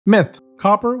Myth: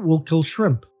 copper will kill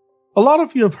shrimp. A lot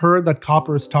of you have heard that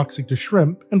copper is toxic to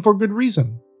shrimp, and for good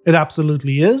reason. It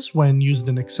absolutely is when used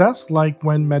in excess, like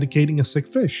when medicating a sick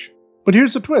fish. But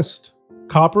here's the twist.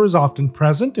 Copper is often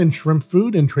present in shrimp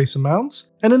food in trace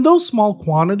amounts, and in those small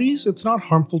quantities, it's not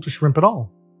harmful to shrimp at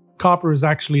all. Copper is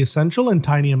actually essential in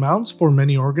tiny amounts for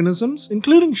many organisms,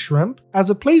 including shrimp,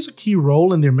 as it plays a key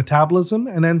role in their metabolism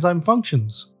and enzyme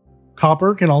functions.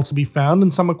 Copper can also be found in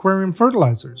some aquarium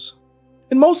fertilizers.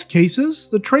 In most cases,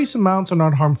 the trace amounts are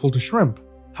not harmful to shrimp.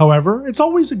 However, it's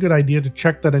always a good idea to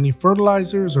check that any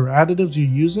fertilizers or additives you're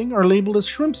using are labeled as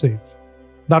shrimp safe.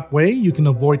 That way, you can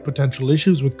avoid potential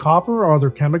issues with copper or other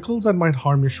chemicals that might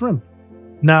harm your shrimp.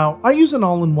 Now, I use an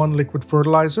all-in-one liquid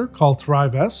fertilizer called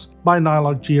Thrive S by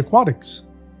Nylog G Aquatics.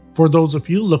 For those of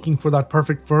you looking for that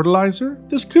perfect fertilizer,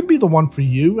 this could be the one for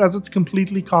you as it's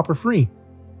completely copper-free.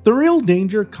 The real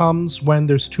danger comes when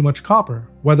there's too much copper,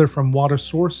 whether from water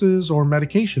sources or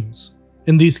medications.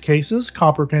 In these cases,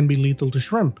 copper can be lethal to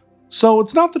shrimp. So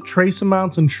it's not the trace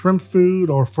amounts in shrimp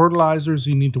food or fertilizers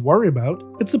you need to worry about,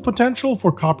 it's the potential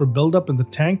for copper buildup in the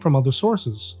tank from other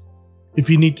sources. If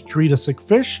you need to treat a sick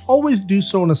fish, always do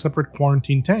so in a separate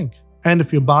quarantine tank. And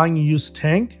if you're buying a used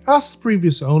tank, ask the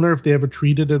previous owner if they ever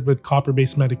treated it with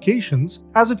copper-based medications,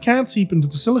 as it can seep into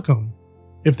the silicone.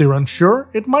 If they're unsure,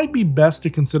 it might be best to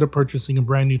consider purchasing a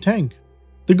brand new tank.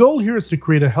 The goal here is to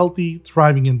create a healthy,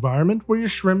 thriving environment where your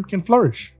shrimp can flourish.